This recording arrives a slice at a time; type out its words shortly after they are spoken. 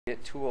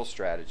tool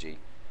strategy.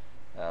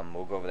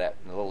 We'll go over that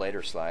in a little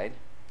later slide.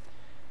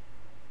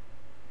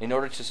 In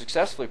order to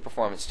successfully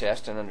performance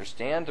test and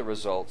understand the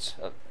results,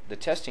 the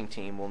testing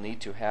team will need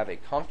to have a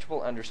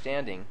comfortable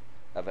understanding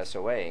of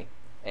SOA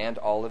and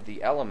all of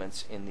the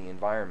elements in the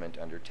environment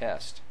under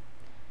test.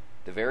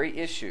 The very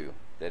issue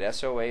that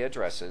SOA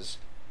addresses,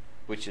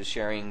 which is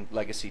sharing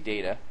legacy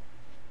data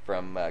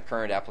from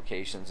current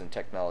applications and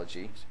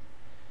technologies,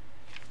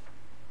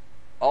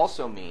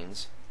 also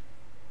means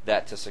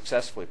that to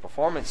successfully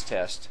performance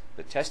test,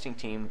 the testing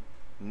team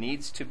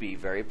needs to be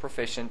very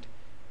proficient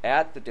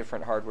at the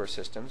different hardware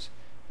systems,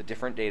 the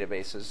different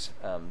databases,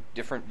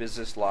 different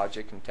business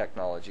logic and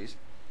technologies,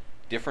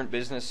 different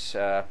business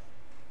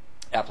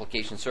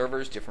application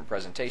servers, different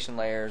presentation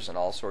layers, and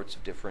all sorts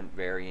of different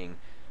varying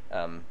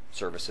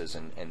services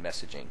and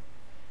messaging.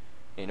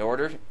 In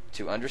order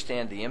to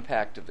understand the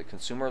impact of the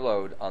consumer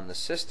load on the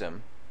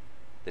system,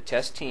 the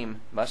test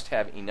team must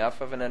have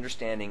enough of an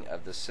understanding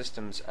of the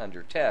systems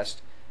under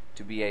test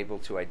to be able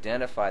to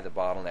identify the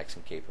bottlenecks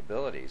and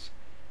capabilities.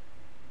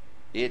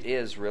 It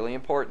is really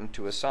important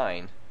to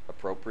assign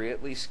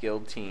appropriately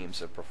skilled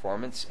teams of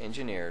performance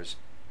engineers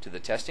to the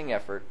testing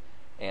effort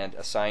and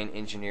assign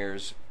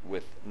engineers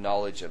with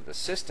knowledge of the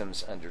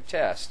systems under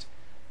test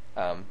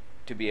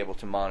to be able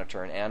to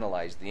monitor and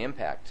analyze the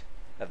impact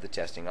of the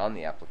testing on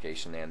the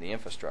application and the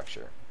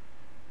infrastructure.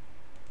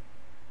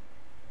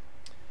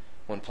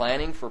 When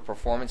planning for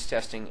performance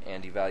testing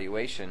and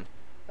evaluation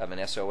of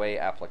an SOA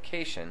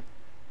application,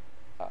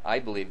 I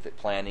believe that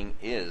planning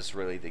is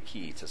really the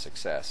key to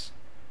success.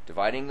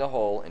 Dividing the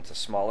whole into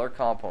smaller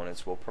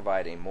components will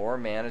provide a more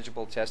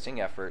manageable testing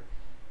effort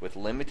with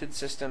limited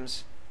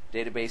systems,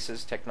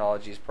 databases,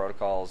 technologies,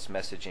 protocols,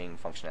 messaging,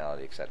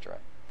 functionality, etc.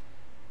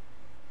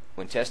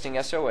 When testing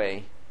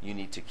SOA, you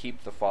need to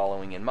keep the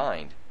following in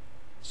mind.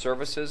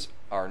 Services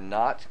are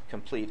not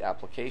complete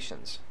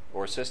applications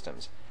or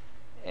systems,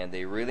 and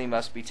they really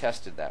must be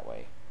tested that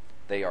way.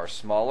 They are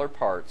smaller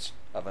parts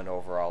of an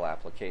overall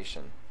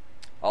application.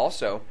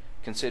 Also,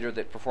 consider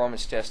that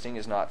performance testing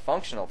is not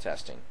functional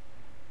testing.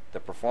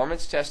 The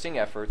performance testing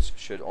efforts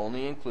should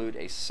only include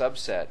a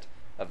subset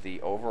of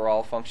the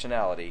overall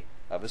functionality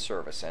of a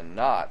service and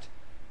not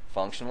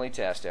functionally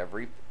test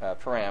every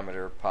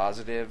parameter,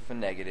 positive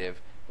and negative,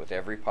 with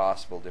every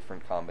possible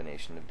different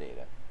combination of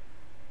data.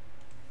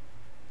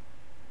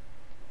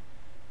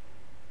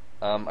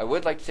 I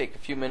would like to take a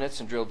few minutes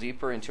and drill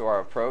deeper into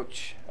our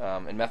approach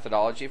and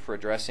methodology for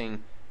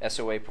addressing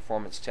SOA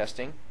performance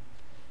testing.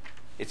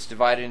 It's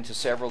divided into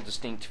several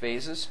distinct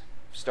phases,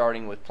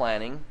 starting with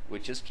planning,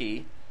 which is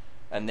key,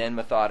 and then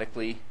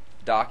methodically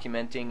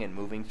documenting and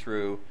moving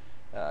through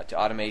to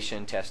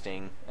automation,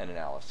 testing, and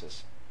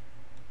analysis.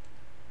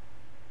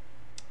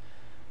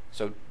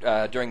 So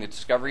during the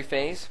discovery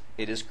phase,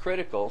 it is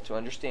critical to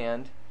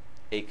understand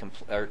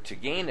to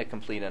gain a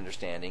complete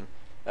understanding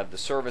of the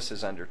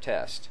services under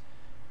test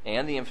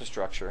and the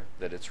infrastructure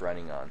that it's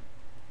running on.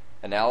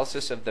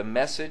 Analysis of the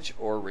message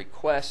or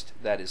request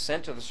that is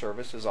sent to the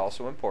service is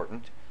also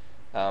important,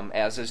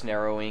 as is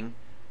narrowing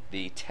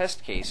the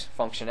test case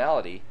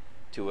functionality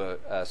to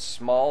a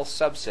small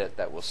subset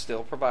that will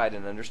still provide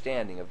an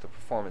understanding of the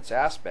performance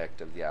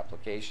aspect of the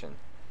application.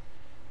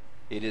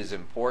 It is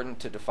important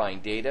to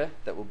define data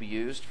that will be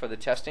used for the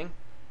testing,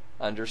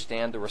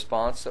 understand the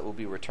response that will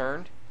be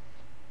returned,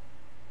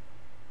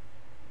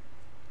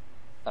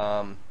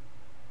 and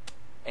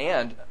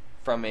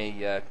from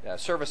a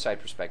server-side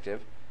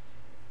perspective,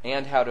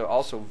 and how to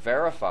also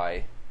verify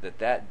that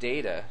that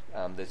data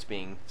that's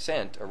being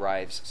sent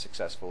arrives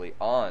successfully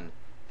on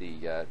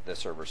the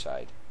server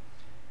side.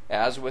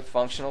 As with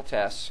functional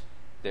tests,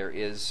 there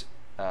is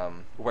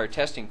where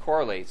testing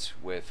correlates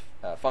with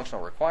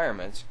functional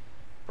requirements,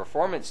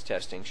 performance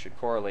testing should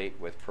correlate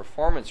with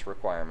performance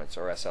requirements,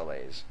 or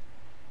SLAs.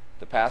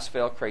 The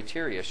pass-fail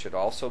criteria should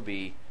also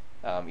be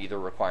either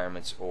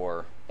requirements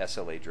or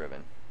SLA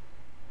driven.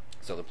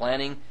 So the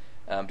planning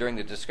during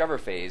the discover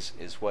phase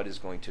is what is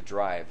going to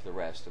drive the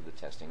rest of the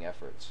testing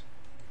efforts.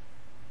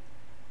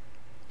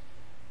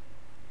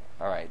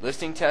 Alright,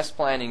 listing test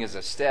planning as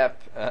a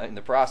step in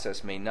the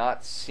process may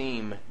not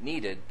seem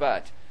needed,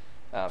 but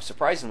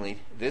surprisingly,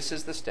 this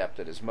is the step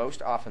that is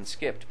most often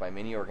skipped by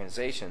many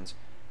organizations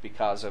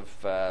because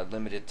of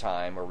limited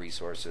time or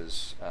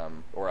resources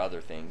or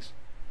other things.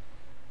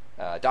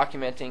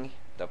 Documenting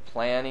the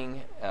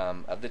planning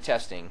of the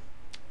testing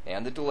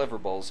and the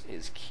deliverables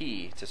is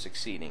key to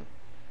succeeding.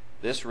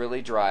 This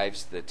really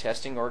drives the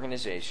testing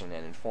organization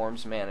and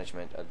informs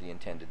management of the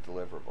intended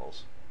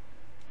deliverables.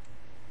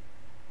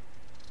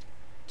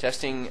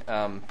 Testing,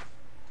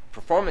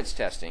 performance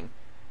testing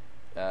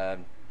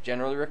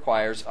generally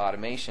requires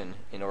automation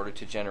in order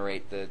to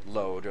generate the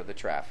load or the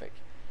traffic.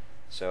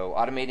 So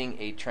automating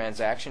a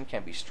transaction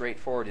can be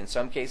straightforward in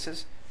some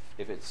cases,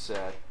 if it's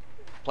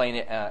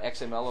plain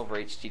XML over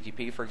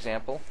HTTP, for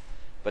example,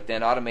 but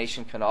then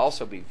automation can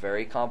also be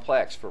very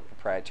complex for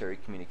proprietary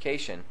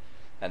communication,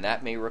 and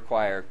that may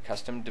require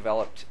custom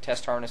developed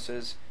test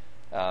harnesses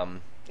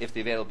if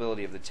the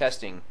availability of the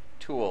testing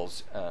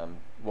tools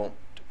won't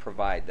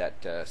provide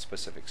that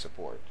specific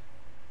support.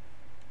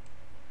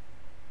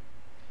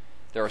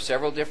 There are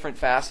several different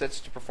facets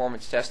to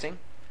performance testing.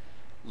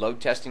 Load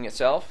testing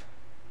itself,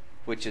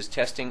 which is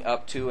testing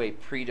up to a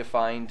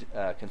predefined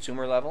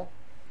consumer level.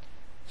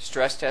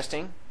 Stress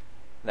testing,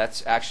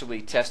 that's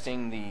actually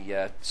testing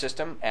the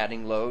system,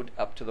 adding load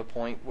up to the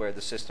point where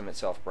the system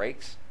itself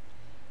breaks.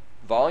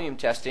 Volume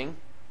testing,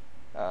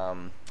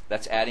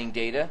 that's adding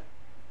data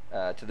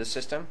to the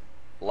system,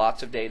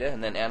 lots of data,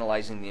 and then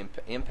analyzing the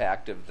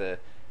impact of the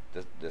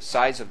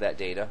size of that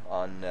data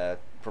on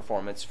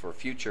performance for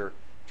future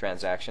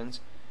transactions.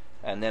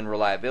 And then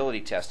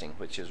reliability testing,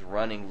 which is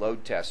running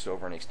load tests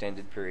over an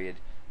extended period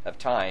of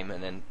time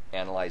and then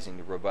analyzing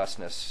the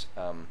robustness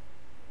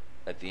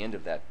at the end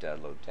of that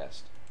load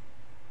test.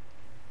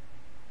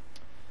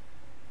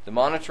 The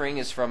monitoring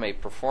is from a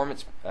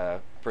performance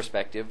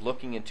perspective,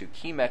 looking into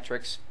key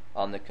metrics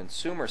on the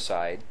consumer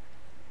side,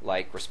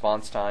 like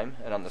response time,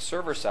 and on the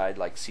server side,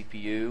 like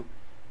CPU,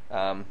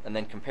 and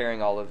then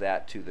comparing all of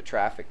that to the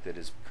traffic that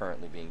is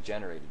currently being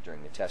generated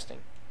during the testing.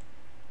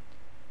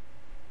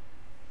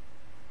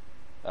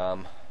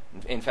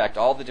 In fact,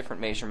 all the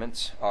different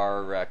measurements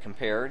are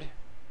compared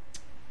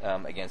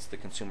against the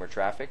consumer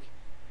traffic.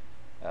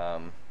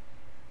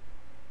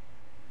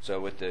 So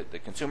with the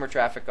consumer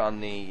traffic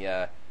on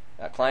the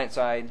client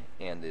side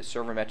and the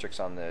server metrics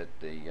on the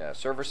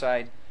server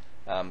side,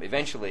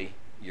 eventually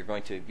you're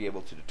going to be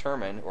able to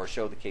determine or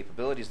show the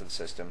capabilities of the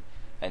system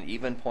and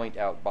even point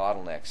out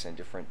bottlenecks in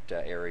different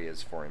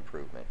areas for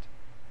improvement.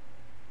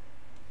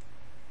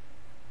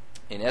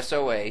 In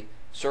SOA,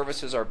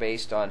 services are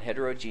based on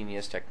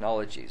heterogeneous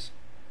technologies.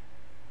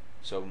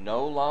 So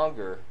no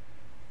longer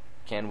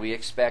can we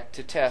expect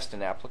to test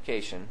an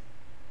application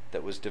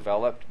that was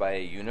developed by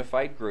a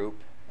unified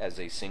group as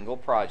a single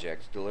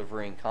project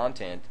delivering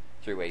content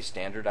through a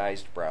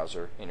standardized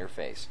browser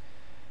interface.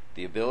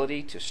 The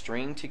ability to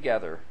string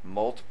together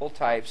multiple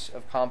types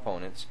of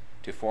components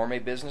to form a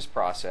business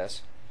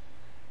process,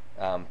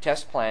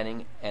 test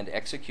planning and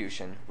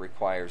execution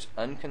requires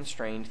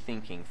unconstrained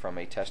thinking from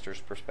a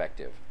tester's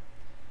perspective.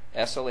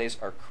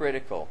 SLAs are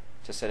critical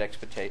to set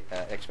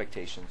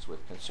expectations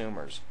with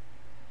consumers.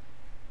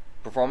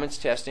 Performance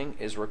testing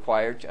is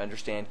required to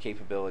understand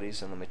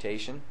capabilities and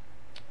limitation.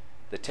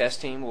 The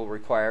test team will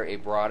require a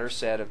broader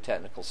set of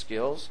technical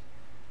skills,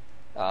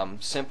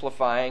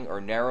 simplifying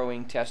or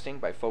narrowing testing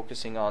by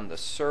focusing on the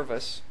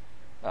service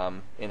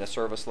in a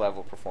service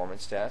level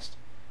performance test,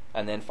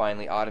 and then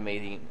finally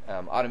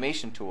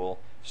automation tool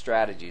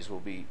strategies will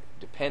be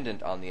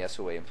dependent on the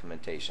SOA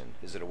implementation.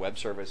 Is it a web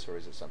service or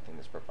is it something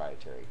that's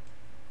proprietary?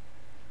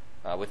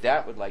 With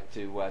that, we'd like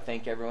to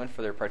thank everyone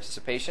for their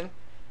participation.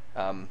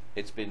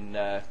 It's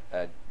been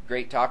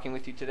great talking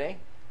with you today,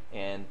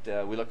 and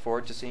we look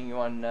forward to seeing you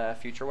on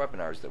future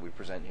webinars that we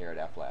present here at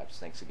AppLabs.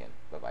 Thanks again.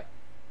 Bye-bye.